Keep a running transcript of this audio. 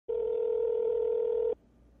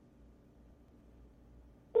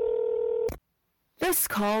This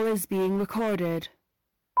call is being recorded.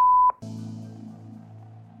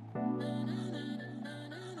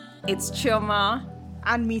 It's Chioma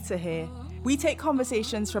and Mita here. We take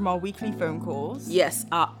conversations from our weekly phone calls. Yes,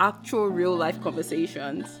 our actual real life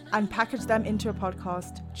conversations. And package them into a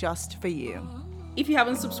podcast just for you. If you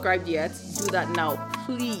haven't subscribed yet, do that now,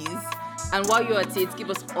 please. And while you're at it, give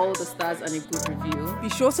us all the stars and a good review. Be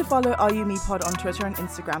sure to follow RUMePod on Twitter and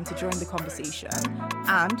Instagram to join the conversation.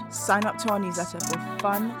 And sign up to our newsletter for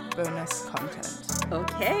fun bonus content.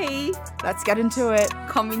 Okay. Let's get into it.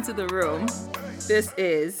 Come into the room. This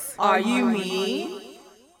is Are You Me?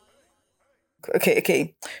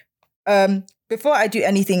 Okay. Before I do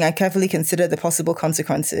anything, I carefully consider the possible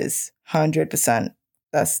consequences. 100%.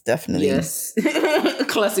 That's definitely... Yes.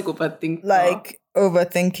 Classic overthinking. Like,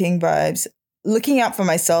 overthinking vibes. Looking out for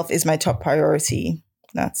myself is my top priority.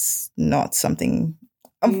 That's not something...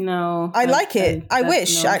 no. I like it. I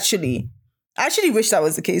wish, actually. I actually wish that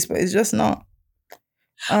was the case, but it's just not.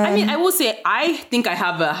 I mean, I will say, I think I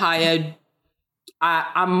have a higher...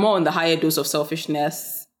 I'm more on the higher dose of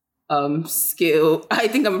selfishness scale. I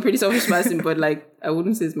think I'm a pretty selfish person, but like, I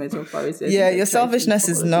wouldn't say it's my top priority. Yeah, your selfishness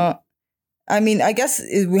is not... I mean, I guess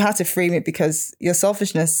we have to frame it because your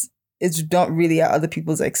selfishness is not really at other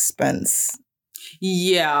people's expense.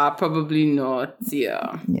 Yeah, probably not.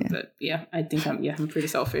 Yeah. But yeah, I think I'm pretty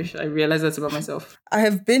selfish. I realize that's about myself. I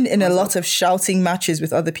have been in a lot of shouting matches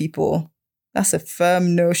with other people. That's a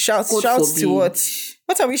firm no. Shouts to what?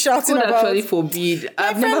 What are we shouting God about? Actually forbid.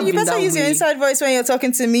 My friend, you better use your inside voice when you're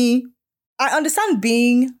talking to me. I understand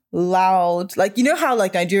being loud. Like, you know how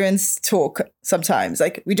like Nigerians talk sometimes?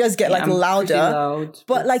 Like we just get like louder. Loud,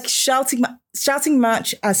 but like shouting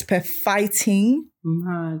match as per fighting.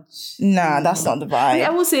 Match. Nah, that's not the vibe. I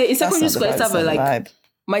will say in secondary school I have like vibe.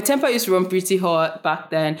 My temper used to run pretty hot back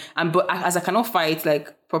then. But as I cannot fight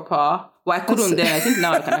like proper. Well, I couldn't then. I think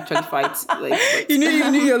now I can actually fight. Like, you knew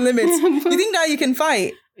your limits. You think now you can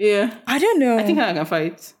fight? Yeah. I don't know. I think I can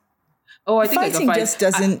fight. Oh, I think Fighting I can fight. Just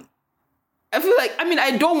doesn't... I feel like, I mean,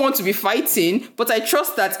 I don't want to be fighting, but I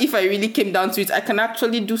trust that if I really came down to it, I can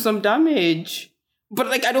actually do some damage. But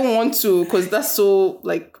like, I don't want to because that's so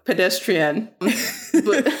like pedestrian. But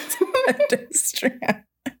pedestrian.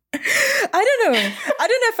 I don't know. I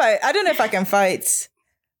don't know if I can fight.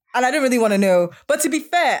 And I don't really want to know. But to be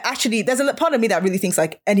fair, actually, there's a part of me that really thinks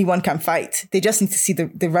like anyone can fight. They just need to see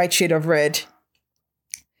the right shade of red.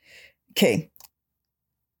 Okay.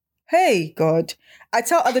 Hey, God. I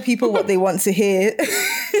tell other people what they want to hear.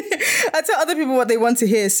 I tell other people what they want to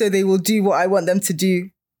hear so they will do what I want them to do.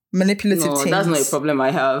 Manipulative things. That's not a problem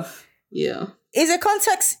I have. Yeah. Is a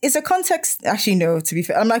context... Actually, no, to be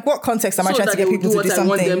fair. I'm like, what context am I trying to get people to do something? I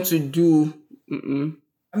want them to do. Mm-mm.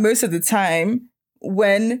 Most of the time,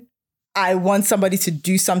 when I want somebody to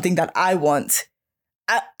do something that I want,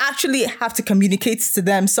 I actually have to communicate to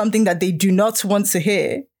them something that they do not want to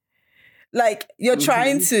hear. Like you're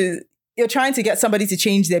trying to get somebody to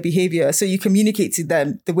change their behavior. So you communicate to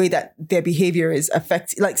them the way that their behavior is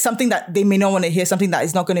affecting, like something that they may not want to hear, something that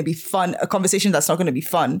is not going to be fun, a conversation that's not going to be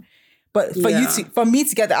fun. But for me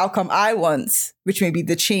to get the outcome I want, which may be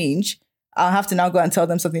the change, I'll have to now go and tell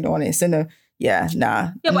them something they want to hear. So no. Yeah,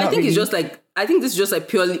 nah. Yeah, but I think it's just like, I think this is just like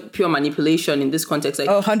pure manipulation in this context. Like,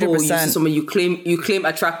 100%. You see someone, you claim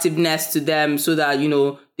attractiveness to them so that, you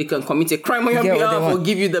know, they can commit a crime on your behalf or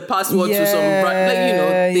give you the password to some,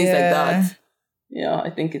 things like that. Yeah,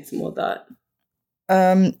 I think it's more that.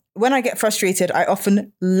 When I get frustrated, I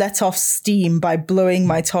often let off steam by blowing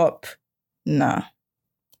my top. Nah,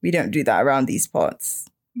 we don't do that around these parts.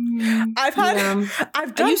 I've done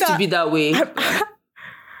I used to be that way.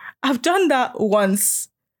 I've done that once,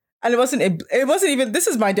 and it wasn't even. This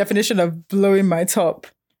is my definition of blowing my top.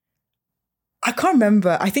 I can't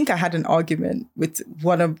remember. I think I had an argument with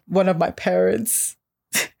one of my parents.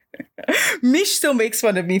 Mish still makes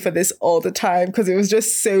fun of me for this all the time because it was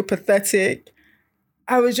just so pathetic.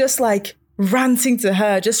 I was just like ranting to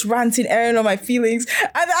her, airing all my feelings,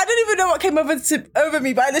 and I don't even know what came over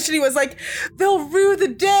me. But I literally was like, "They'll rue the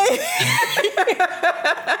day."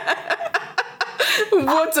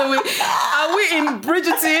 What are we in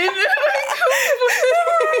Bridgerton?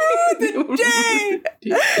 The day.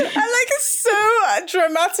 I like so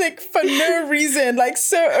dramatic for no reason, like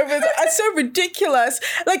so ridiculous.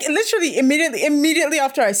 Like literally immediately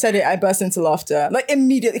after I said it, I burst into laughter. Like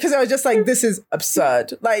immediately, because I was just like, this is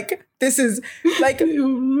absurd. Like this is like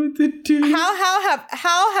how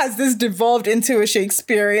has this devolved into a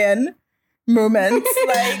Shakespearean moments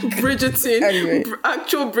like Bridgerton, anyway.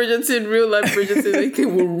 Actual Bridgerton, real life Bridgerton, like it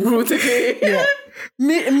will rule the game. Yeah,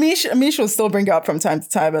 Mish will still bring it up from time to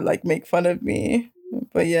time and like make fun of me.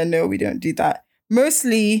 But yeah, no, we don't do that.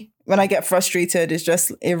 Mostly when I get frustrated, it's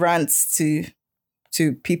just a rant to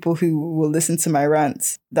people who will listen to my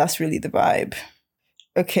rants. That's really the vibe.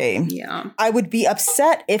 Okay. Yeah. I would be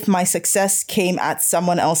upset if my success came at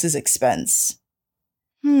someone else's expense.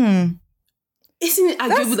 Isn't it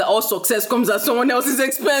arguable that all success comes at someone else's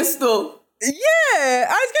expense, though? Yeah, I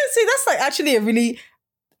was going to say that's like actually a really,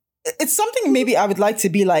 it's something maybe I would like to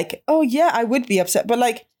be like, oh yeah, I would be upset. But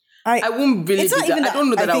like, I wouldn't really be that. I don't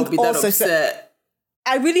know that I would be that upset.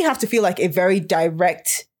 I really have to feel like a very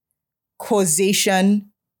direct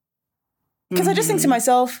causation. Because I just think to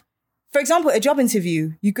myself, for example, a job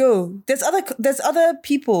interview, you go, there's other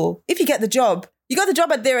people. If you get the job, you got the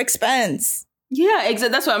job at their expense. Yeah,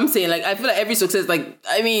 exactly. That's what I'm saying. Like, I feel like every success, like,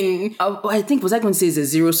 I mean, I think, was I going to say it's a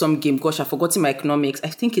zero-sum game? Gosh, I've forgotten my economics. I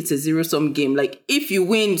think it's a zero-sum game. Like, if you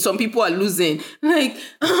win, some people are losing. Like,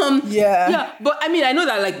 yeah. But I mean, I know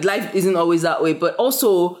that like life isn't always that way. But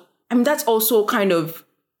also, I mean, that's also kind of,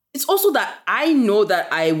 it's also that I know that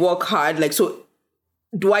I work hard. Like, so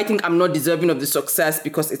do I think I'm not deserving of the success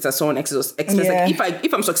because it's at someone else's expense? Yeah. Like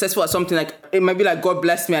if I'm successful at something, like it might be like God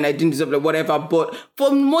bless me and I didn't deserve it, whatever. But for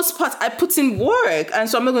the most part, I put in work, and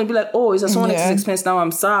so I'm not going to be like, oh, it's at someone else's expense. Now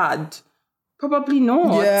I'm sad. Probably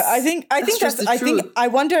not. Yeah, I think I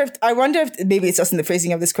wonder if maybe it's just in the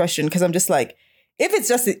phrasing of this question, because I'm just like, if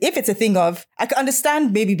it's a thing of, I can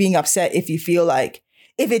understand maybe being upset if you feel like,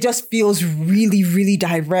 if it just feels really, really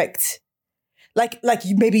direct. Like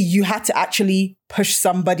maybe you had to actually push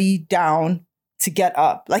somebody down to get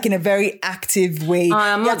up, like in a very active way. You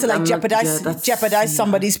had to like jeopardize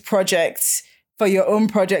somebody's projects for your own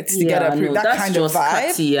projects to get approved. That kind of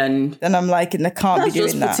vibe. And then I'm like, and I can't be doing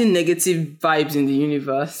that. That's just putting negative vibes in the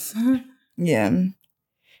universe. Yeah.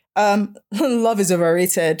 Love is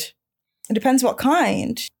overrated. It depends what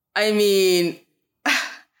kind. I mean,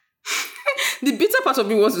 the bitter part of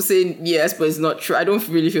me wants to say yes, but it's not true. I don't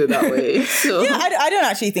really feel that way. So. Yeah, I don't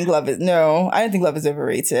actually think I don't think love is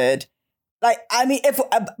overrated. Like, I mean,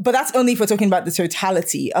 but that's only if we're talking about the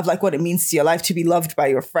totality of like what it means to your life to be loved by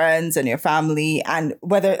your friends and your family, and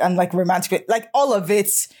like romantic, like all of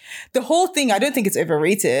it, the whole thing. I don't think it's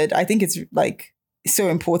overrated. I think it's like so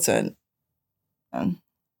important. But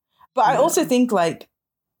I also think like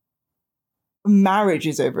marriage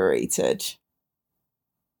is overrated.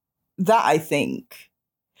 That I think,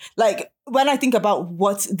 like when I think about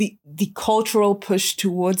what's the cultural push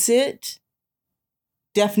towards it,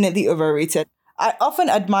 definitely overrated. I often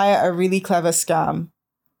admire a really clever scam.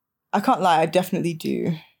 I can't lie, I definitely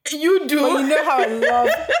do. You do? But you know how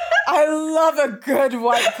I love a good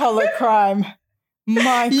white collar crime.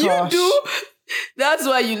 My gosh. You do? That's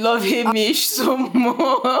why you love Hamish so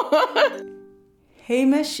much.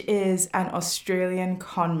 Hamish is an Australian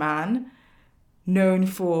con man known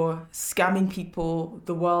for scamming people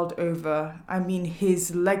the world over. I mean,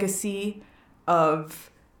 his legacy of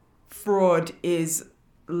fraud is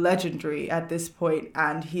legendary at this point,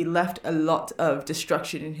 and he left a lot of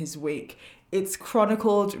destruction in his wake. It's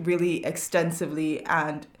chronicled really extensively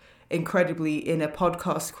and incredibly in a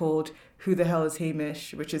podcast called Who the Hell is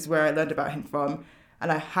Hamish, which is where I learned about him from.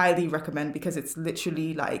 And I highly recommend, because it's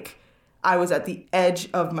literally like I was at the edge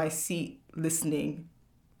of my seat listening.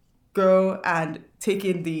 Go and take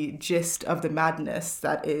in the gist of the madness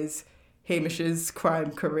that is Hamish's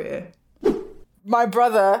crime career. My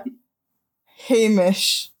brother,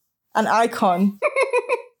 Hamish, an icon.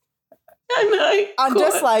 I'm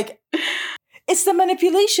just like, it's the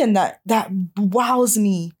manipulation that wows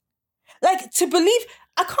me. Like, to believe,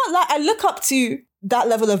 I can't lie, I look up to that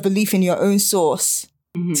level of belief in your own source.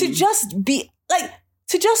 Mm-hmm. To just be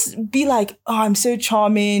like, oh, I'm so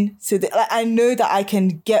charming. So that, like, I know that I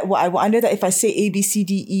can get what I want. I know that if I say A, B, C,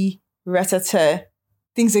 D, E, rat-a-tat,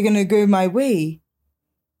 things are going to go my way.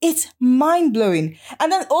 It's mind-blowing.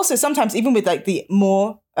 And then also sometimes even with like the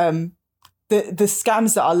more, the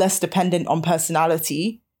scams that are less dependent on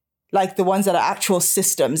personality, like the ones that are actual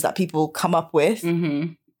systems that people come up with,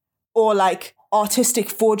 mm-hmm. or like artistic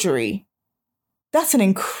forgery, that's an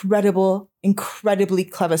incredibly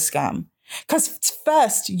clever scam. Because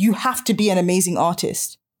first, you have to be an amazing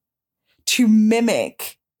artist to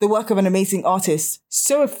mimic the work of an amazing artist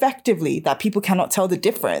so effectively that people cannot tell the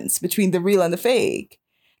difference between the real and the fake.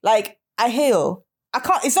 Like, I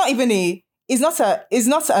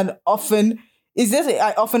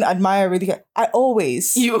often admire really. I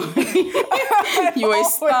always. You are a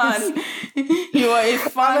stan. You are a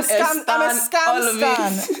fan. I'm a scam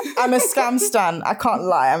stan. I'm a scam stan. I can't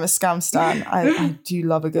lie. I'm a scam stan. I do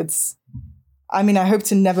love a good. I mean, I hope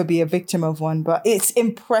to never be a victim of one, but it's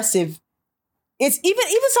impressive. It's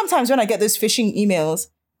even sometimes when I get those phishing emails,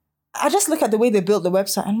 I just look at the way they built the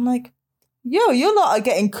website and I'm like, you lot are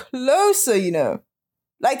getting closer, you know.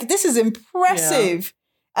 Like, this is impressive.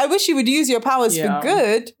 I wish you would use your powers for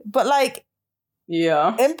good, but like,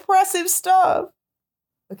 impressive stuff.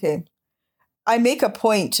 Okay. I make a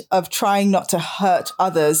point of trying not to hurt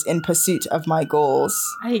others in pursuit of my goals.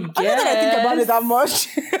 I guess. I don't think I think about it that much.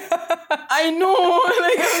 I know.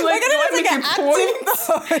 Like, I don't think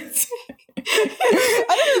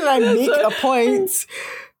I make a point.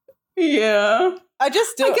 Yeah. I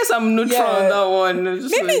just don't. I guess I'm neutral on that one.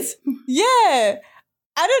 Maybe it's,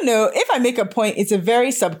 I don't know. If I make a point, it's a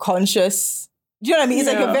very subconscious. Do you know what I mean? It's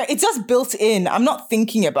like it's just built in. I'm not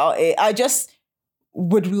thinking about it. I just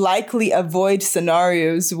would likely avoid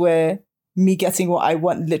scenarios where me getting what I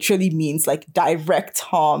want literally means like direct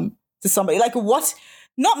harm to somebody. Like what?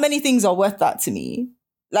 Not many things are worth that to me.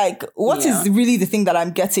 Like what is really the thing that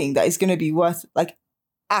I'm getting that is going to be worth like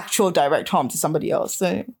actual direct harm to somebody else?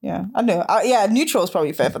 So yeah, I don't know. Neutral is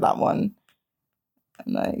probably fair for that one.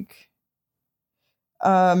 Like,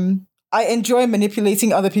 I enjoy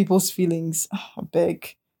manipulating other people's feelings. Oh, I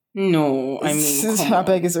beg. No, I mean, I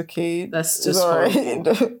beg is okay. That's just horrible.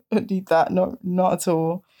 Don't need that. Not at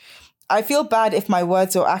all. I feel bad if my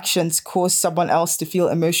words or actions cause someone else to feel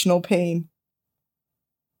emotional pain.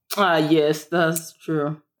 Yes, that's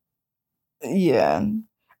true. Yeah,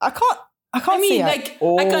 I can't say like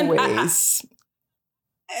always.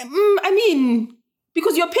 I mean,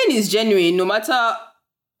 because your pain is genuine, no matter.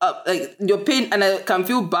 Like your pain, and I can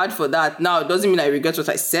feel bad for that. Now, it doesn't mean I regret what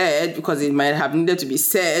I said because it might have needed to be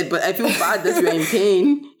said, but I feel bad that you're in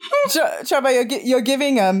pain. Chaba,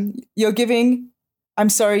 you're giving. I'm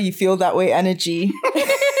sorry you feel that way energy.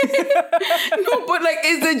 No, but like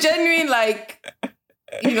it's the genuine, like,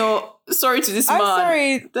 you know, sorry to this man. I'm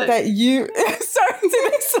sorry that you. Sorry to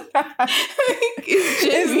this man.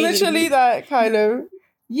 It's literally that kind of.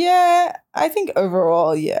 Yeah, I think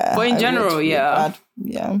overall, yeah. But in general, yeah.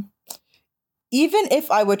 Yeah. Even if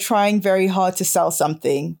I were trying very hard to sell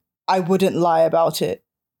something, I wouldn't lie about it.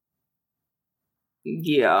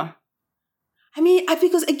 Yeah. I mean,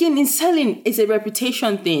 because again, in selling, it's a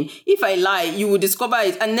reputation thing. If I lie, you will discover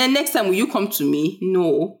it. And then next time, will you come to me?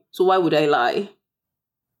 No. So why would I lie?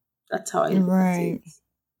 That's how I look at it.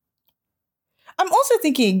 I'm also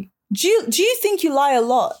thinking, do you think you lie a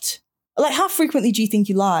lot? Like, how frequently do you think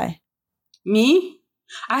you lie? Me?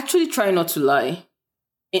 I actually try not to lie.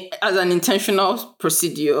 As an intentional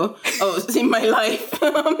procedure in my life.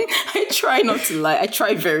 I try not to lie. I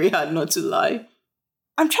try very hard not to lie.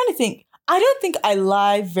 I'm trying to think. I don't think I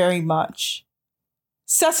lie very much.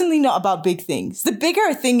 Certainly not about big things. The bigger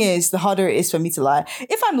a thing is, the harder it is for me to lie.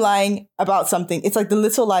 If I'm lying about something, it's like the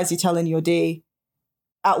little lies you tell in your day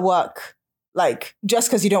at work. Like, just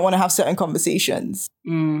because you don't want to have certain conversations.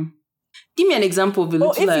 Give me an example of a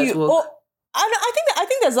little lie at work. I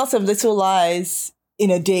think there's lots of little lies in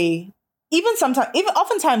a day. Even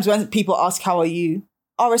oftentimes when people ask, how are you?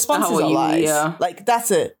 Our responses are lies. Yeah. Like,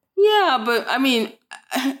 that's it. Yeah, but I mean,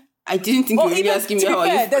 I didn't think you were really asking me how are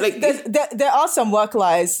you. There are some work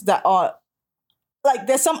lies that are, like,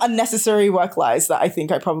 there's some unnecessary work lies that I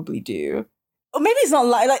think I probably do. Or maybe it's not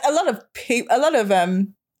like a lot of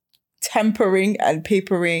tempering and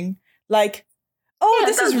papering. Like,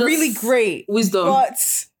 this is really great. Wisdom. But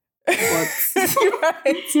right.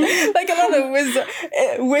 Like a lot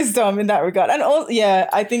of wisdom in that regard. And all,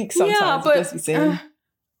 I think sometimes it's just the same.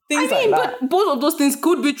 But both of those things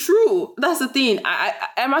could be true. That's the thing.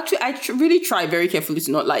 I really try very carefully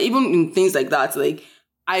to not lie. Even in things like that, like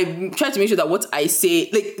I try to make sure that what I say,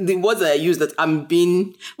 like the words that I use, that I'm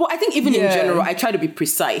being. Well, I think even in general, I try to be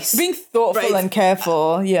precise, being thoughtful and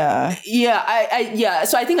careful. Yeah.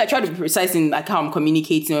 So I think I try to be precise in like how I'm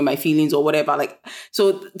communicating with my feelings or whatever. Like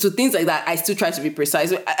so things like that, I still try to be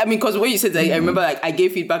precise. I mean, because when you said that, I remember like I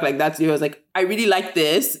gave feedback like that to you. I was like, I really like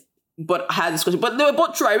this. But I had this question. But they were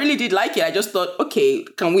both true. I really did like it. I just thought, okay,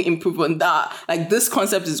 can we improve on that? Like, this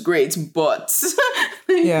concept is great, but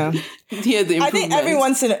yeah, here's the improvement. I think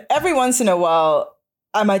every once in a while,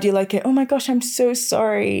 I might do like, oh my gosh, I'm so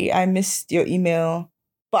sorry, I missed your email.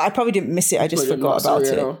 But I probably didn't miss it. I just forgot about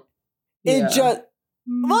it. It just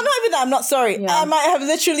well, not even that. I'm not sorry. Yeah. I might have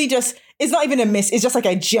literally just. It's not even a miss. It's just like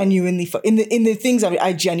I genuinely in the things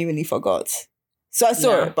I genuinely forgot. So I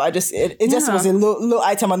saw it, but I just it just was a low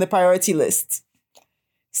item on the priority list.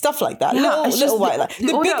 Stuff like that. Little white lie.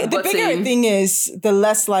 The bigger thing is, the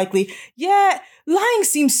less likely. Yeah, lying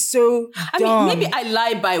seems so dumb. I mean, maybe I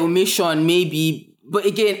lie by omission, maybe. But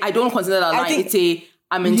again, I don't consider that lying.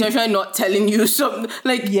 I'm intentionally not telling you something.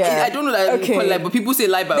 Like, I don't know that I call lie, but people say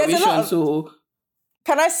lie by omission, so...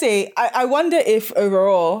 Can I say, I wonder if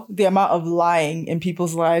overall the amount of lying in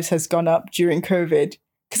people's lives has gone up during COVID.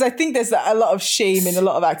 Because I think there's a lot of shame in a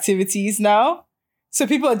lot of activities now. So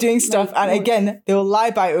people are doing stuff, and again, they'll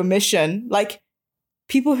lie by omission. Like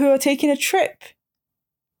people who are taking a trip,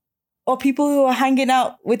 or people who are hanging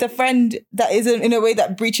out with a friend that isn't in a way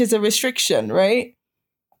that breaches a restriction, right?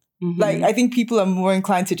 Like, I think people are more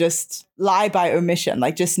inclined to just lie by omission,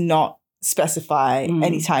 like just not specify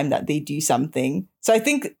any time that they do something. So I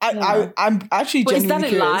think I'm actually But is that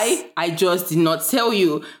genuinely a curious. lie? I just did not tell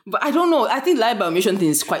you. But I don't know. I think lie by omission thing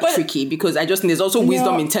is quite tricky because I just think there's also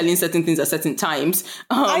wisdom in telling certain things at certain times.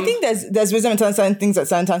 I think there's wisdom in telling certain things at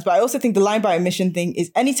certain times, but I also think the lie by omission thing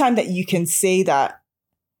is anytime that you can say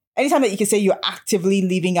you're actively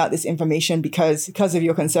leaving out this information because of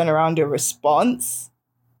your concern around your response,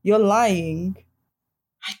 you're lying.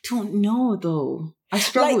 I don't know though. I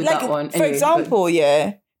struggle with that one. For Anyway, example,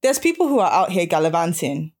 there's people who are out here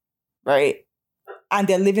gallivanting, right? And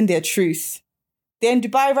they're living their truth. They're in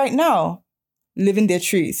Dubai right now, living their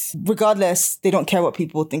truth. Regardless, they don't care what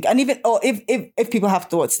people think. And even, or if people have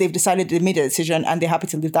thoughts, they've decided they made a decision and they're happy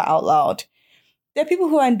to live that out loud. There are people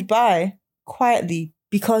who are in Dubai quietly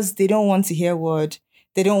because they don't want to hear word.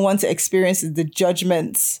 They don't want to experience the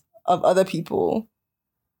judgments of other people,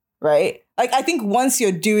 right? Like, I think once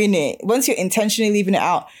you're doing it, once you're intentionally leaving it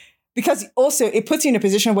out, because also it puts you in a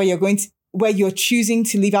position where you're choosing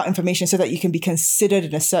to leave out information so that you can be considered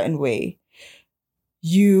in a certain way.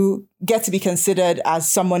 You get to be considered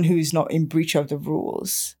as someone who's not in breach of the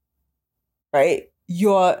rules, right?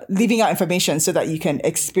 You're leaving out information so that you can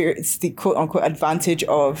experience the quote unquote advantage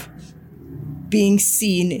of being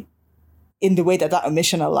seen in the way that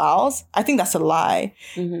omission allows. I think that's a lie.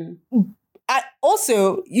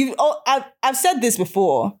 I've said this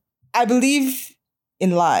before. I believe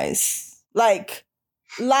in lies. Like,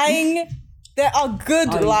 lying, there are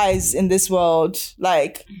good lies in this world.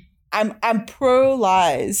 Like, I'm pro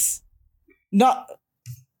lies. Not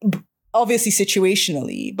obviously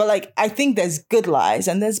situationally, but like, I think there's good lies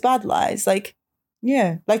and there's bad lies. Like,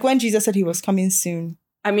 yeah. Like when Jesus said he was coming soon.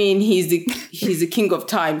 I mean, he's the king of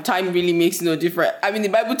time. Time really makes no difference. I mean, the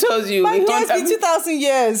Bible tells you. But he has been 2,000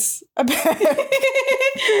 years.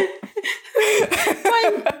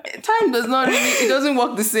 Time does not really, it doesn't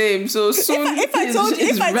work the same. So soon if I told you,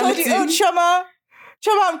 oh, Chama,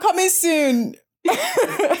 I'm coming soon.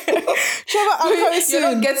 Chama, I'm coming soon.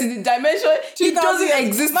 You're not getting the dimension. It doesn't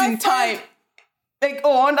exist in time. Like,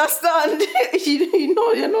 understand. you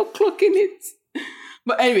know, you're not clocking it.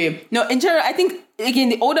 But anyway, no, in general, I think, again,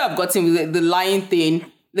 the older I've gotten with the lying thing,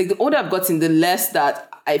 like the older I've gotten, the less that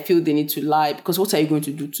I feel they need to lie, because what are you going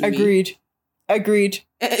to do to me? Agreed.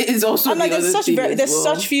 It's also there's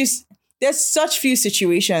such few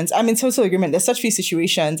situations. I'm in total agreement. There's such few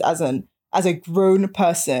situations as a grown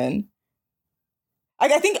person.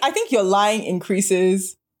 Like, I think your lying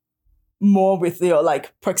increases more with your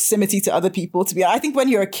like proximity to other people. To be honest, I think when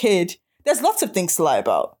you're a kid, there's lots of things to lie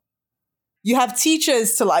about. You have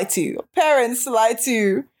teachers to lie to, parents to lie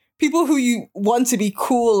to, people who you want to be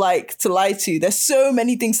cool like to lie to. There's so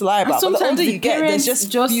many things to lie about. Sometimes but the older you get, there's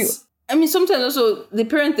just few. I mean, sometimes also the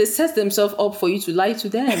parent, they set themselves up for you to lie to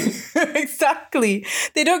them. Exactly.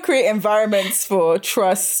 They don't create environments for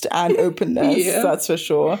trust and openness. That's for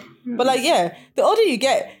sure. But like, yeah, the older you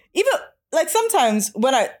get, even like sometimes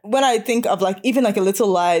when I think of like even like a little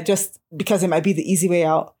lie, just because it might be the easy way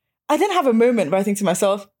out, I then have a moment where I think to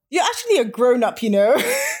myself, you're actually a grown up, you know?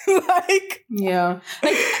 Like, yeah.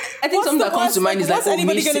 Like, I think something that comes to mind is like, what's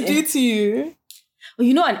anybody going to do to you?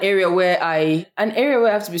 You know, an area where I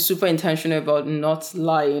have to be super intentional about not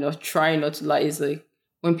lying or trying not to lie is like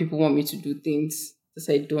when people want me to do things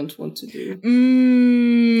that I don't want to do.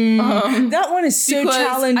 That one is so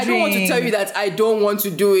challenging. I don't want to tell you that I don't want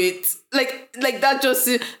to do it. Like that just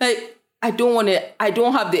like I don't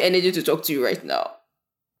have the energy to talk to you right now.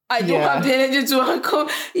 I don't have the energy to come.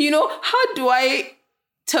 You know, how do I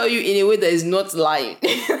tell you in a way that is not lying?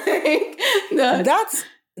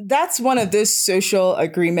 That's one of those social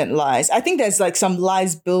agreement lies. I think there's like some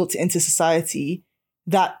lies built into society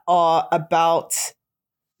that are about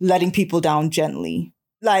letting people down gently.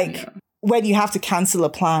 Like when you have to cancel a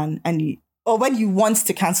plan or when you want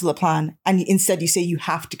to cancel a plan and instead you say you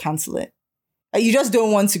have to cancel it. Like, you just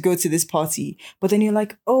don't want to go to this party. But then you're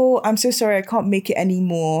like, oh, I'm so sorry, I can't make it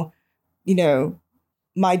anymore. You know,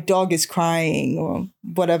 my dog is crying or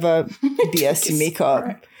whatever BS you make up.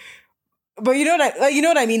 Right. But you know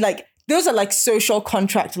what I mean? Like, those are like social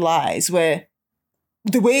contract lies where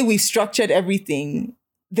the way we've structured everything,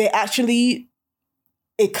 they're actually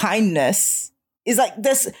a kindness. Is like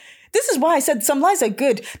this. This is why I said some lies are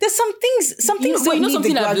good. There's some things don't need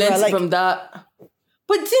something the I've learned like, from that.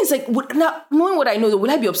 But things like, now, knowing what I know, would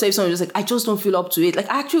I be upset if someone was just like, I just don't feel up to it?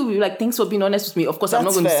 Like, I actually would be like, thanks for being honest with me. Of course, I'm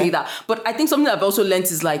not going to say that. But I think something that I've also learned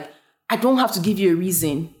is like, I don't have to give you a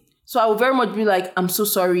reason. So I will very much be like, I'm so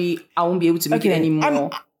sorry. I won't be able to make it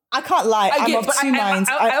anymore. I can't lie. I'm of two minds.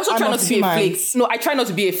 I also try not to be a flake. No, I try not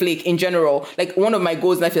to be a flake in general. Like, one of my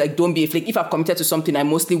goals in life is like, don't be a flake. If I've committed to something, I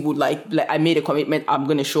mostly would like I made a commitment, I'm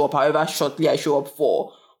going to show up however shortly I show up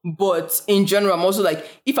for. But in general, I'm also like,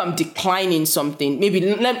 if I'm declining something, maybe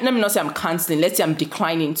let me not say I'm canceling. Let's say I'm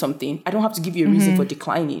declining something. I don't have to give you a reason for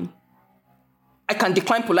declining. I can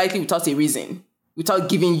decline politely without a reason, without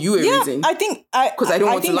giving you a reason. I think because I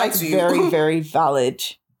don't want to lie to you. Very, very valid.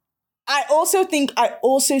 I also think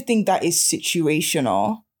that is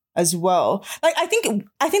situational as well. Like, I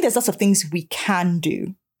think there's lots of things we can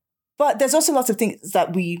do, but there's also lots of things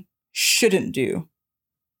that we shouldn't do.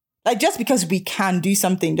 Like, just because we can do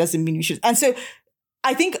something doesn't mean we should. And so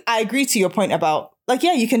I think I agree to your point about, like,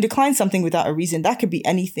 yeah, you can decline something without a reason. That could be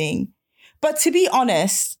anything. But to be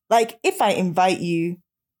honest, like, if I invite you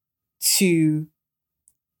to,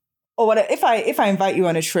 or whatever, if I invite you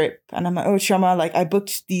on a trip and I'm like, oh, Chioma, like, I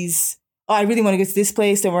booked these, oh, I really want to go to this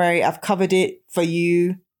place. Don't worry, I've covered it for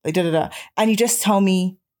you. Like, da-da-da. And you just tell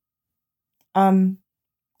me, no,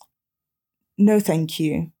 thank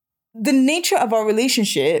you. The nature of our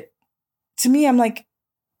relationship, to me, I'm like,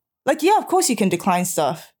 yeah, of course you can decline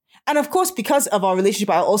stuff. And of course, because of our relationship,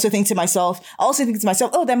 I also think to myself,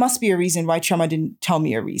 oh, there must be a reason why Chioma didn't tell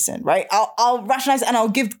me a reason, right? I'll rationalize and I'll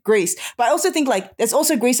give grace. But I also think like there's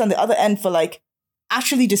also grace on the other end for like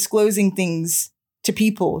actually disclosing things to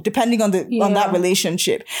people, depending on on that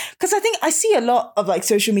relationship. Because I think I see a lot of like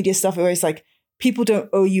social media stuff where it's like, people don't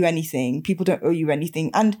owe you anything.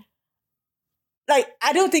 And like,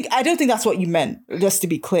 I don't think that's what you meant, just to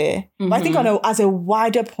be clear. But I think as a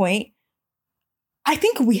wider point, I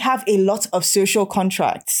think we have a lot of social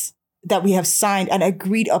contracts that we have signed and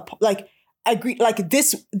agreed upon. Like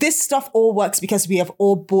this stuff all works because we have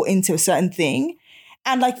all bought into a certain thing.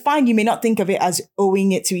 And like, fine, you may not think of it as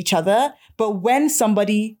owing it to each other, but when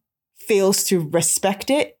somebody fails to respect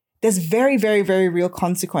it, there's very, very, very real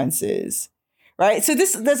consequences, right? So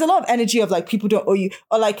there's a lot of energy of like, people don't owe you,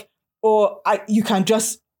 or like, you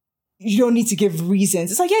don't need to give reasons.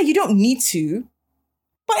 It's like, yeah, you don't need to.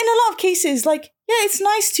 But in a lot of cases, like, yeah, it's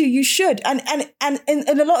nice to, you should. And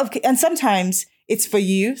in a lot of, and sometimes it's for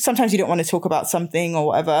you. Sometimes you don't want to talk about something or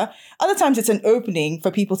whatever. Other times it's an opening for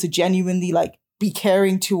people to genuinely like be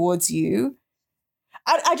caring towards you.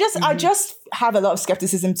 I just have a lot of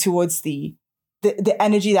skepticism towards the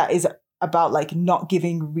energy that is about like not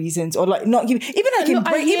giving reasons, or like not giving, even like in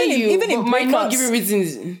breakups, not giving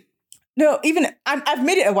reasons. No, even I've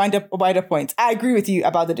made it a wider point. I agree with you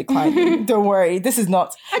about the decline. Don't worry, this is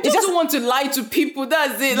not. I just don't want to lie to people.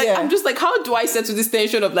 That's it. Like, I'm just like, how do I settle this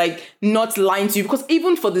tension of like not lying to you? Because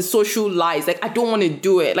even for the social lies, like I don't want to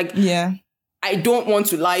do it. Like, yeah, I don't want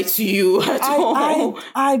to lie to you at all.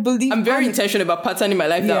 I believe I'm very intentional about patterning my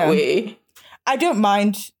life that way. I don't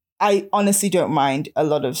mind. I honestly don't mind a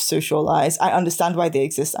lot of social lies. I understand why they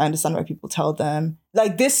exist. I understand why people tell them.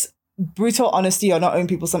 Like this brutal honesty or not owing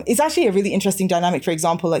people some. It's actually a really interesting dynamic, for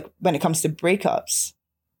example, like when it comes to breakups,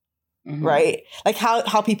 right? Like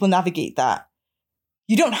how people navigate that.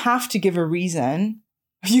 You don't have to give a reason.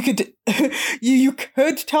 You could you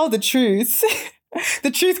could tell the truth. The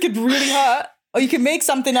truth could really hurt, or you can make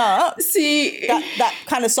something up. See, that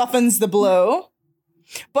kind of softens the blow.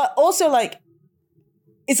 But also, like,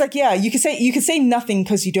 it's like, yeah, you could say nothing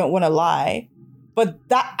because you don't want to lie. But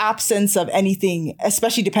that absence of anything,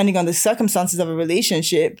 especially depending on the circumstances of a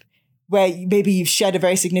relationship, where maybe you've shared a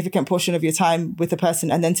very significant portion of your time with a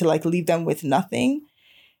person, and then to like leave them with nothing,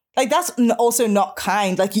 like that's also not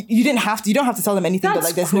kind. Like you don't have to tell them anything, but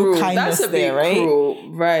like there's no kindness there, right?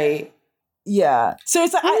 Cruel. Right. Yeah. So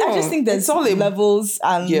it's like, I just think there's levels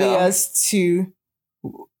and layers to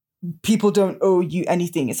people don't owe you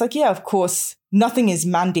anything. It's like, yeah, of course, nothing is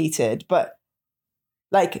mandated, but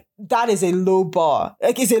like that is a low bar.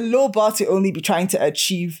 Like it's a low bar to only be trying to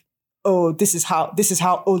achieve, oh, this is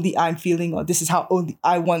how only I'm feeling, or this is how only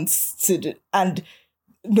I want to do, and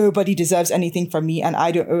nobody deserves anything from me and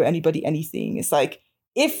I don't owe anybody anything. It's like,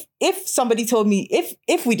 if somebody told me,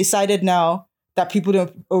 if we decided now that people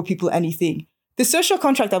don't owe people anything, the social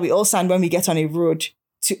contract that we all sign when we get on a road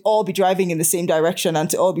to all be driving in the same direction and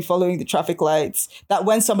to all be following the traffic lights, that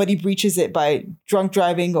when somebody breaches it by drunk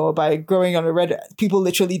driving or by going on a red, people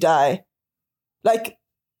literally die. Like,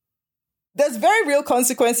 there's very real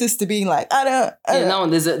consequences to being like, I don't know. Now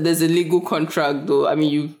there's a legal contract though. I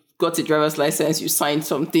mean, you got a driver's license, you signed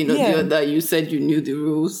something or the other, you said you knew the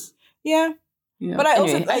rules. Yeah. But I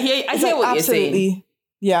also, I hear what you're saying.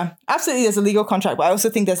 Yeah, absolutely. There's a legal contract, but I also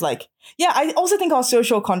think there's like, I also think our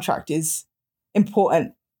social contract is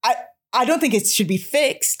important. I don't think it should be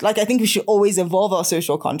fixed. Like, I think we should always evolve our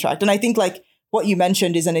social contract. And I think like what you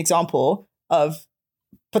mentioned is an example of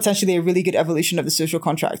potentially a really good evolution of the social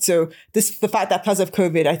contract. So the fact that because of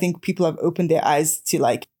COVID, I think people have opened their eyes to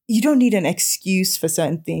like, you don't need an excuse for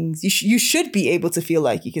certain things. You should be able to feel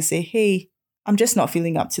like you can say, hey, I'm just not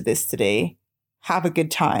feeling up to this today. Have a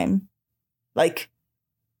good time. Like,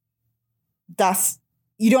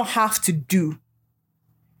 you don't have to do,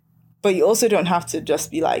 but you also don't have to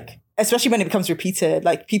just be like, especially when it becomes repeated,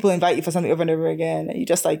 like people invite you for something over and over again and you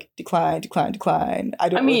just like decline.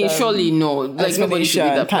 I mean, surely no, like nobody should be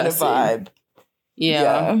that kind person. of vibe.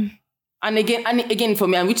 Yeah. And again for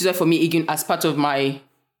me, and which is why for me, again, as part of my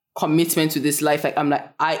commitment to this life, like I'm like,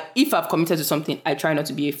 if I've committed to something, I try not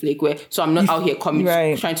to be a flake where, so I'm not out here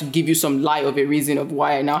trying to give you some lie of a reason of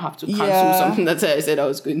why I now have to cancel something that I said I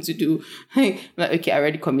was going to do. Like, okay, I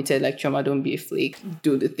already committed, like, Chioma, don't be a flake.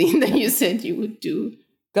 Do the thing that you said you would do.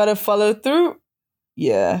 Gotta follow through.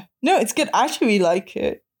 Yeah. No, it's good. I actually like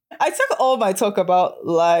it. I took all my talk about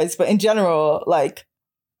lies, but in general, like,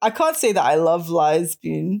 I can't say that I love lies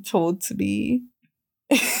being told to me.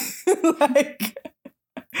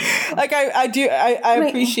 I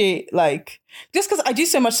appreciate, like, just because I do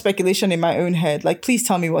so much speculation in my own head, like, please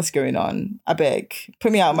tell me what's going on. I beg.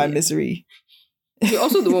 Put me out of my misery. You're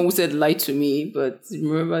also the one who said lie to me, but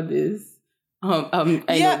remember this. I know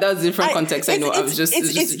that's a different context. I know. It's just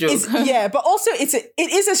a joke. But also it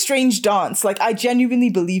is a strange dance. Like, I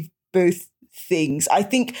genuinely believe both things. I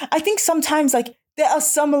think sometimes, like, there are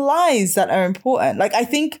some lies that are important. Like, I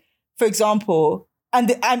think, for example,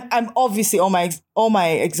 and I'm obviously all my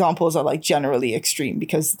examples are like generally extreme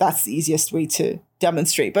because that's the easiest way to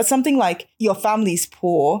demonstrate. But something like your family's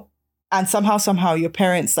poor and somehow your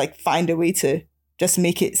parents like find a way to just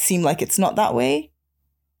make it seem like it's not that way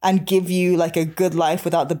and give you like a good life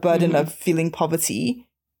without the burden of feeling poverty.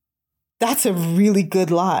 That's a really good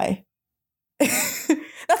lie.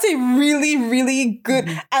 That's a really, really good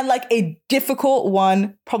and like a difficult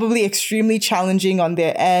one, probably extremely challenging on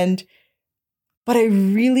their end, but a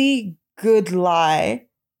really good lie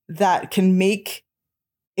that can make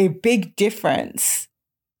a big difference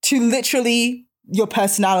to literally your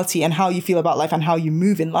personality and how you feel about life and how you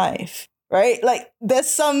move in life. Right? Like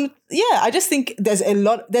I just think there's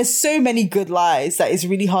so many good lies that it's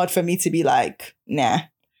really hard for me to be like, nah.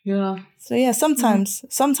 Yeah. So yeah, sometimes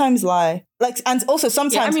lie. Like, and also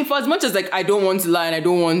sometimes. Yeah, I mean, for as much as like, I don't want to lie and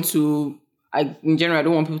in general, I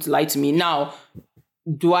don't want people to lie to me. Now,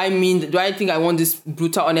 do I think I want this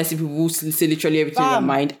brutal honesty, people who say literally everything in their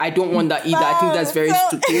mind? I don't want that either. I think that's very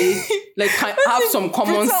stupid. Like, have some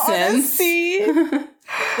common sense.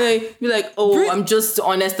 Like, be like, I'm just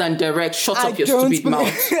honest and direct. Shut up your stupid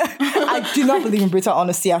mouth. I do not believe in brutal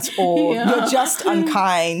honesty at all. Yeah. You're just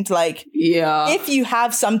unkind. Like, if you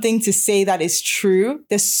have something to say that is true,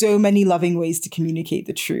 there's so many loving ways to communicate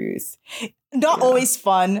the truth. Not always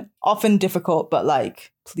fun, often difficult, but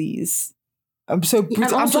like, please. I'm so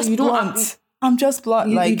brutal. I'm just blunt. I'm just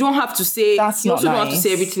blunt. You don't have to say. That's you not also nice. don't have to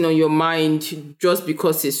say everything on your mind just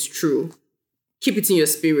because it's true. Keep it in your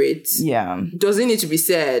spirit. Yeah. Doesn't need to be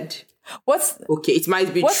said. It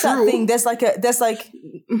might be what's true. That thing? There's a thing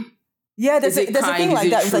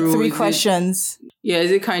like that with like 3 questions.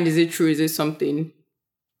 Is it kind? Is it true? Is it something?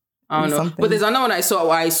 I don't know. But there's another one I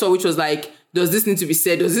saw which was like, does this need to be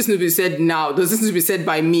said? Does this need to be said now? Does this need to be said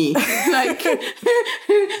by me? Like,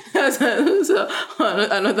 that's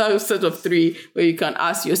another set of 3 where you can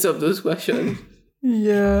ask yourself those questions.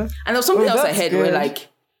 Yeah. And there's something else I heard where like,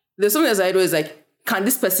 there's something else I heard where it's like,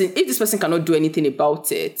 if this person cannot do anything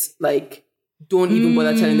about it, like, don't even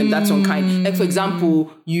bother telling them that's unkind. Like, for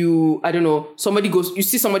example, you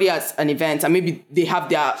see somebody at an event and maybe they have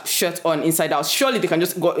their shirt on inside out. Surely they can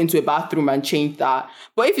just go into a bathroom and change that.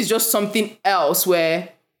 But if it's just something else where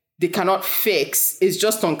they cannot fix, it's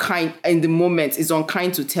just unkind in the moment, it's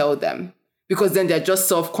unkind to tell them. Because then they're just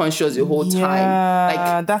self-conscious the whole time.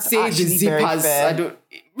 Like, that's say actually the zippers, very fair.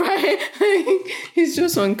 Right? It's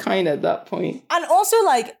just unkind at that point. And also,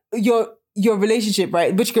 like, your relationship,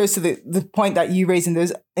 right? Which goes to the point that you raised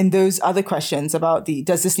in those other questions about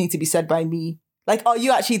does this need to be said by me? Like, are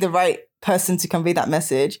you actually the right person to convey that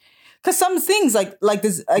message? Because some things like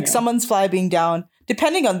there's like someone's fly being down,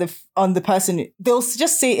 depending on the person, they'll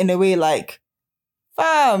just say it in a way like,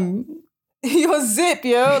 fam, your zip,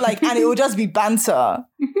 yo, like, and it will just be banter.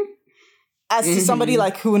 As to somebody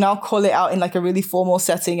like who will now call it out in like a really formal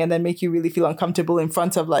setting and then make you really feel uncomfortable in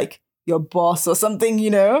front of like your boss or something, you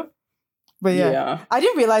know? But yeah. I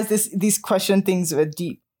didn't realize these question things were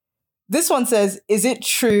deep. This one says, is it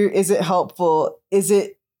true? Is it helpful? Is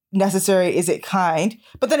it necessary? Is it kind?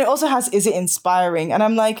 But then it also has, is it inspiring? And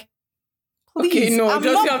I'm like, please. Okay, no, I'm it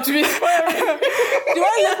doesn't not- have to be inspiring. Do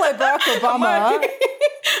I look like Barack Obama?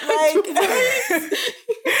 Like,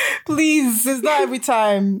 please, it's not every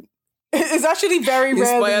time. It's actually very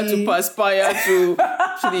Inspire rarely. to perspire to,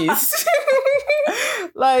 please.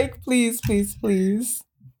 Like, please.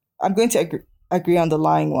 I'm going to agree on the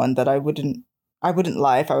lying one that I wouldn't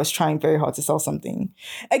lie if I was trying very hard to sell something.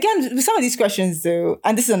 Again, with some of these questions though,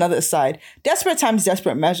 and this is another aside, desperate times,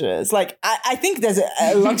 desperate measures. Like, I think there's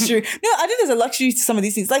a luxury. No, I think there's a luxury to some of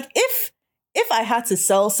these things. Like, if I had to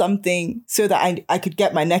sell something so that I could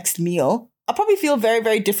get my next meal, I'll probably feel very,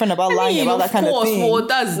 very different about lying about that kind of thing. Well,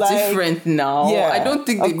 that's Like, different now. yeah, I don't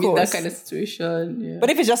think they of mean that course. kind of situation. Yeah. But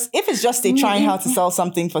if it's just they trying how to sell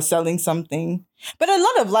something for selling something. But a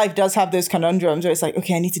lot of life does have those conundrums where it's like,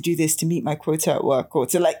 okay, I need to do this to meet my quota at work, or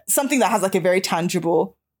to like something that has like a very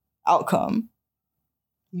tangible outcome.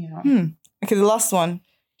 yeah. Okay, the last one.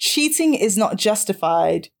 Cheating is not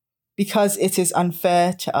justified because it is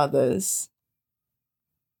unfair to others.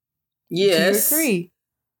 Yes. Do you agree?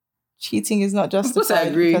 Cheating is not course I justified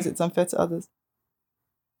agree. because it's unfair to others.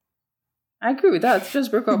 I agree with that. Just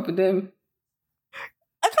break up with them.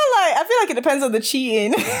 I can't lie. I feel like it depends on the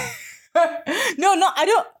cheating. No, I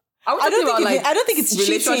don't. Are we I don't talking about, think I don't think it's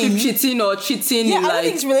relationship cheating. cheating or cheating Yeah, in, I don't like,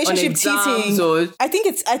 think it's relationship on exams cheating. or I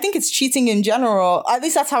think it's cheating in general. At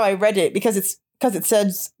least that's how I read it because it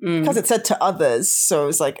said to others. So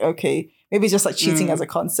it's like, okay, maybe it's just like cheating as a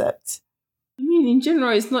concept. I mean, in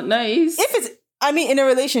general, it's not nice. In a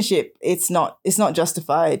relationship, it's not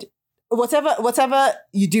justified. Whatever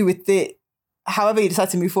you do with it, however you decide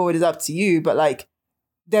to move forward is up to you. But like,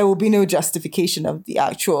 there will be no justification of the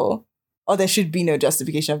actual, or there should be no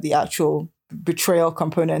justification of the actual betrayal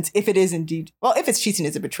component. If it is indeed, well, if it's cheating,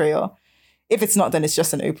 it's a betrayal. If it's not, then it's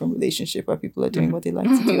just an open relationship where people are doing what they like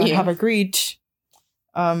to do and Yeah. have agreed.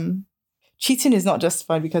 Cheating is not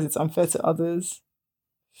justified because it's unfair to others.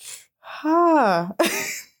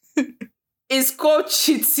 It's called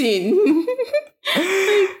cheating.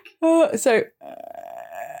 So,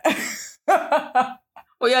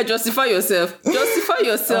 Oh yeah, justify yourself. Justify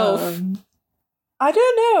yourself. I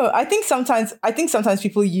don't know. I think sometimes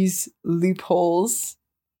people use loopholes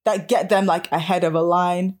that get them like ahead of a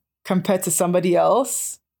line compared to somebody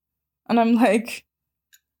else. And I'm like,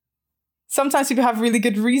 sometimes people have really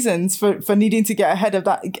good reasons for needing to get ahead in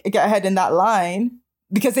that line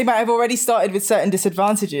because they might have already started with certain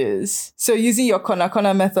disadvantages. So using your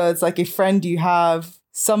kona methods, like a friend you have,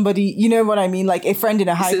 somebody, you know what I mean? Like a friend in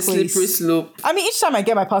a high It's a place. slippery slope. I mean, each time I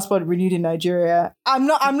get my passport renewed in Nigeria, I'm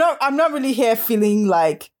not really here feeling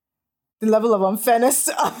like the level of unfairness.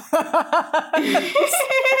 I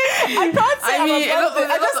can't say I'm above this.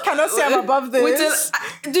 I just cannot say I'm above this.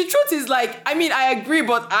 The truth is, like, I mean, I agree,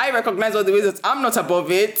 but I recognize all the ways that I'm not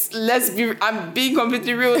above it. I'm being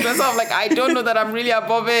completely real with myself. Like, I don't know that I'm really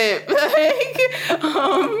above it.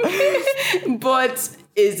 But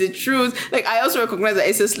is the truth. Like, I also recognize that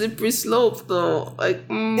it's a slippery slope, though. Like,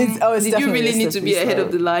 It's did you really definitely a need to be slippery ahead slope.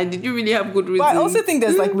 of the line? Did you really have good reasons? But I also think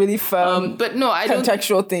there's like really firm but no, I don't.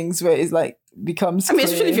 contextual things where it's like becomes I mean,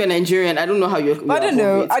 especially if clear. you're Nigerian, I don't know how you're. I don't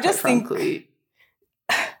know. It, I just think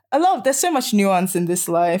there's so much nuance in this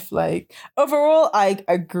life. Like overall, I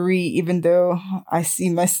agree. Even though I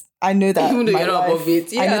know that Even though my you're not life, above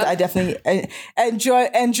it, I know yeah. that I definitely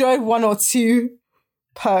enjoy one or two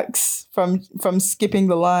perks from skipping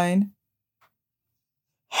the line.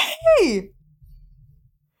 Hey,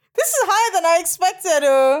 this is higher than I expected.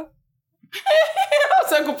 How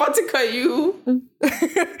psychopathic are you?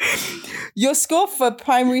 Your score for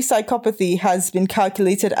primary psychopathy has been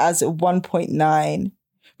calculated as 1.9,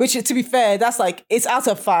 which, to be fair, that's like, it's out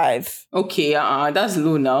of 5. Okay, that's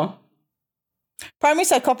low now. Primary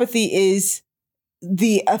psychopathy is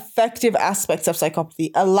the affective aspects of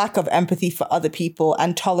psychopathy, a lack of empathy for other people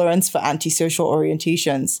and tolerance for antisocial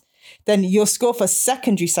orientations. Then your score for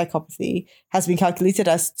secondary psychopathy has been calculated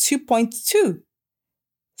as 2.2.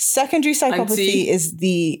 Secondary psychopathy is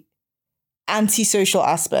the antisocial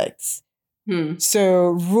aspects. So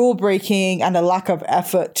rule breaking and a lack of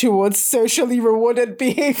effort towards socially rewarded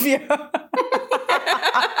behavior.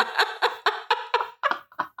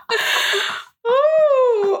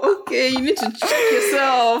 Oh, okay. You need to check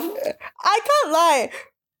yourself. I can't lie.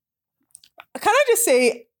 Can I just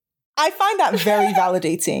say, I find that very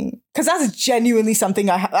validating because that's genuinely something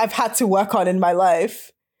I've had to work on in my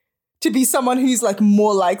life, to be someone who's like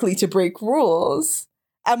more likely to break rules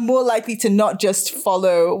and more likely to not just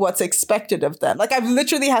follow what's expected of them. Like I've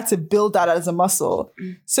literally had to build that as a muscle.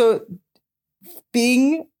 So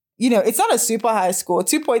being, it's not a super high score,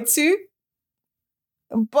 2.2.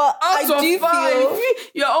 But I do feel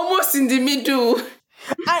you're almost in the middle.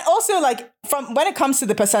 I also from when it comes to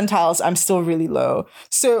the percentiles, I'm still really low.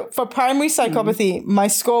 So for primary psychopathy, my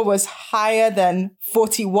score was higher than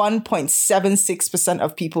 41.76%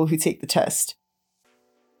 of people who take the test.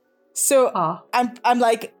 So I'm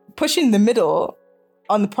like pushing the middle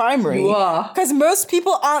on the primary. You are. Because most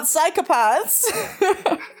people aren't psychopaths.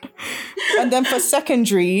 And then for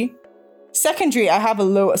secondary, I have a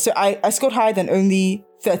low, so I scored higher than only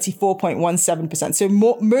 34.17%. So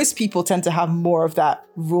most people tend to have more of that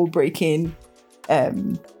rule breaking,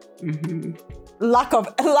 lack of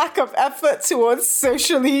effort towards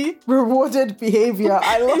socially rewarded behavior.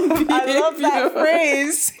 I love that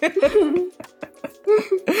phrase.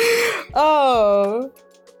 Oh,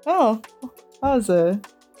 that was a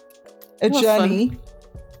journey, fun.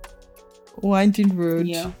 Winding road.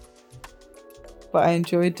 Yeah, but I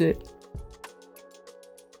enjoyed it.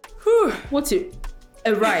 Whew, what's it?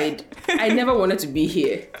 A ride. I never wanted to be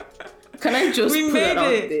here. Can I just put that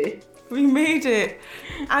out there? We made it.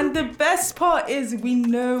 And the best part is we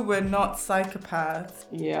know we're not psychopaths.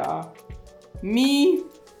 Yeah. Me,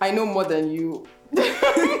 I know more than you.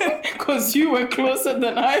 Because you were closer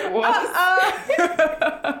than I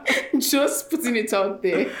was. Just putting it out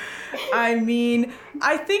there. I mean,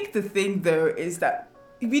 I think the thing though is that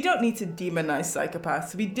we don't need to demonize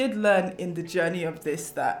psychopaths. We did learn in the journey of this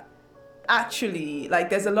that actually,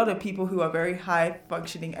 there's a lot of people who are very high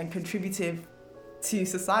functioning and contributive to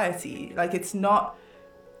society. It's not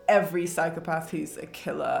every psychopath who's a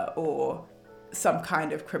killer or some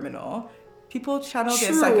kind of criminal. People channel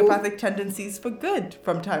their psychopathic tendencies for good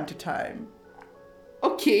from time to time.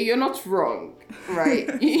 Okay, you're not wrong, right?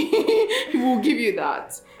 We'll give you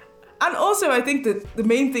that. And also, I think that the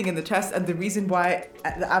main thing in the test and the reason why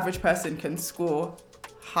the average person can score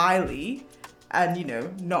highly and,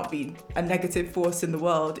 not be a negative force in the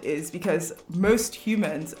world is because most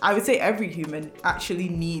humans, I would say every human, actually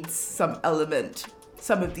needs some of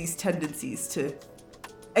these tendencies to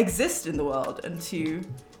exist in the world and to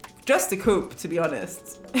cope, to be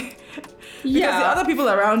honest. Because the other people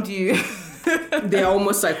around you, they're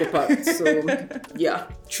almost psychopaths. So, yeah,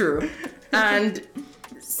 true. And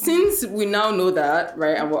since we now know that,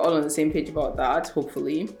 right, and we're all on the same page about that,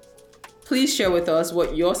 hopefully, please share with us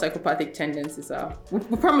what your psychopathic tendencies are. We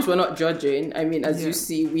promise we're not judging. I mean, as you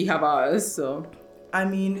see, we have ours, so. I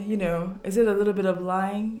mean, is it a little bit of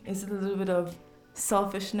lying? Is it a little bit of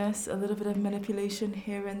selfishness? A little bit of manipulation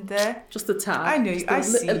here and there? Just a tad. I know you. I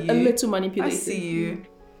see you. A little manipulation. I see you.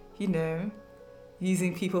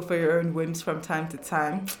 Using people for your own whims from time to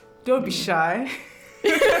time. Don't be shy.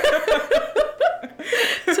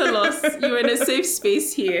 Tell us. You're in a safe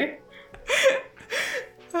space here.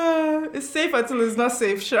 It's safe until it's not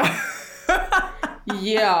safe, sure.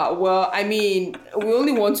 Yeah, well, I mean, we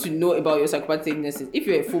only want to know about your psychopathic tendencies. If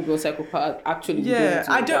you're a full-blown psychopath, actually, you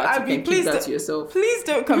don't keep that to yourself. Please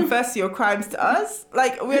don't confess your crimes to us.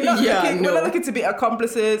 We're not looking to be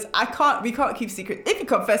accomplices. We can't keep secret. If you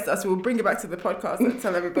confess to us, we'll bring it back to the podcast and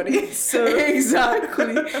tell everybody. So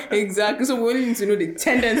exactly. So we only need to know the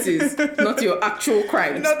tendencies, not your actual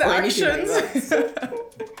crimes, not the or actions. Like that.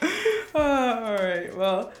 All right.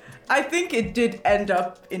 Well, I think it did end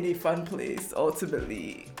up in a fun place,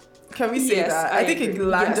 ultimately. Can we say that? I think it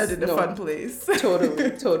landed in a fun place.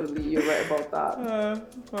 Totally. You're right about that.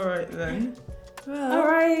 All right, then. Well, all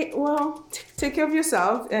right. Well, take care of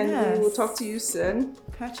yourself, and we will talk to you soon.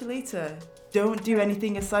 Catch you later. Don't do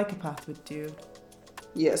anything a psychopath would do.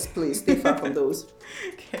 Yes, please. Stay far from those.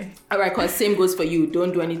 Okay. All right, because same goes for you.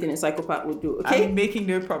 Don't do anything a psychopath would do, okay? I'm making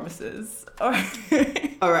no promises. All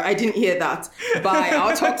right. All right, I didn't hear that. Bye.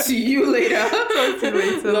 I'll talk to you later. Talk to you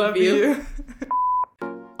later. Love you.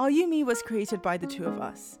 Are You Me was created by the two of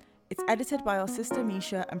us. It's edited by our sister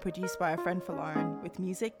Misha and produced by our friend Falarin, with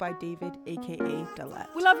music by David, aka Dalet.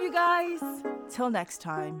 We love you guys. Till next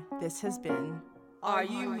time, this has been Are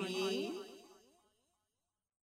You Me?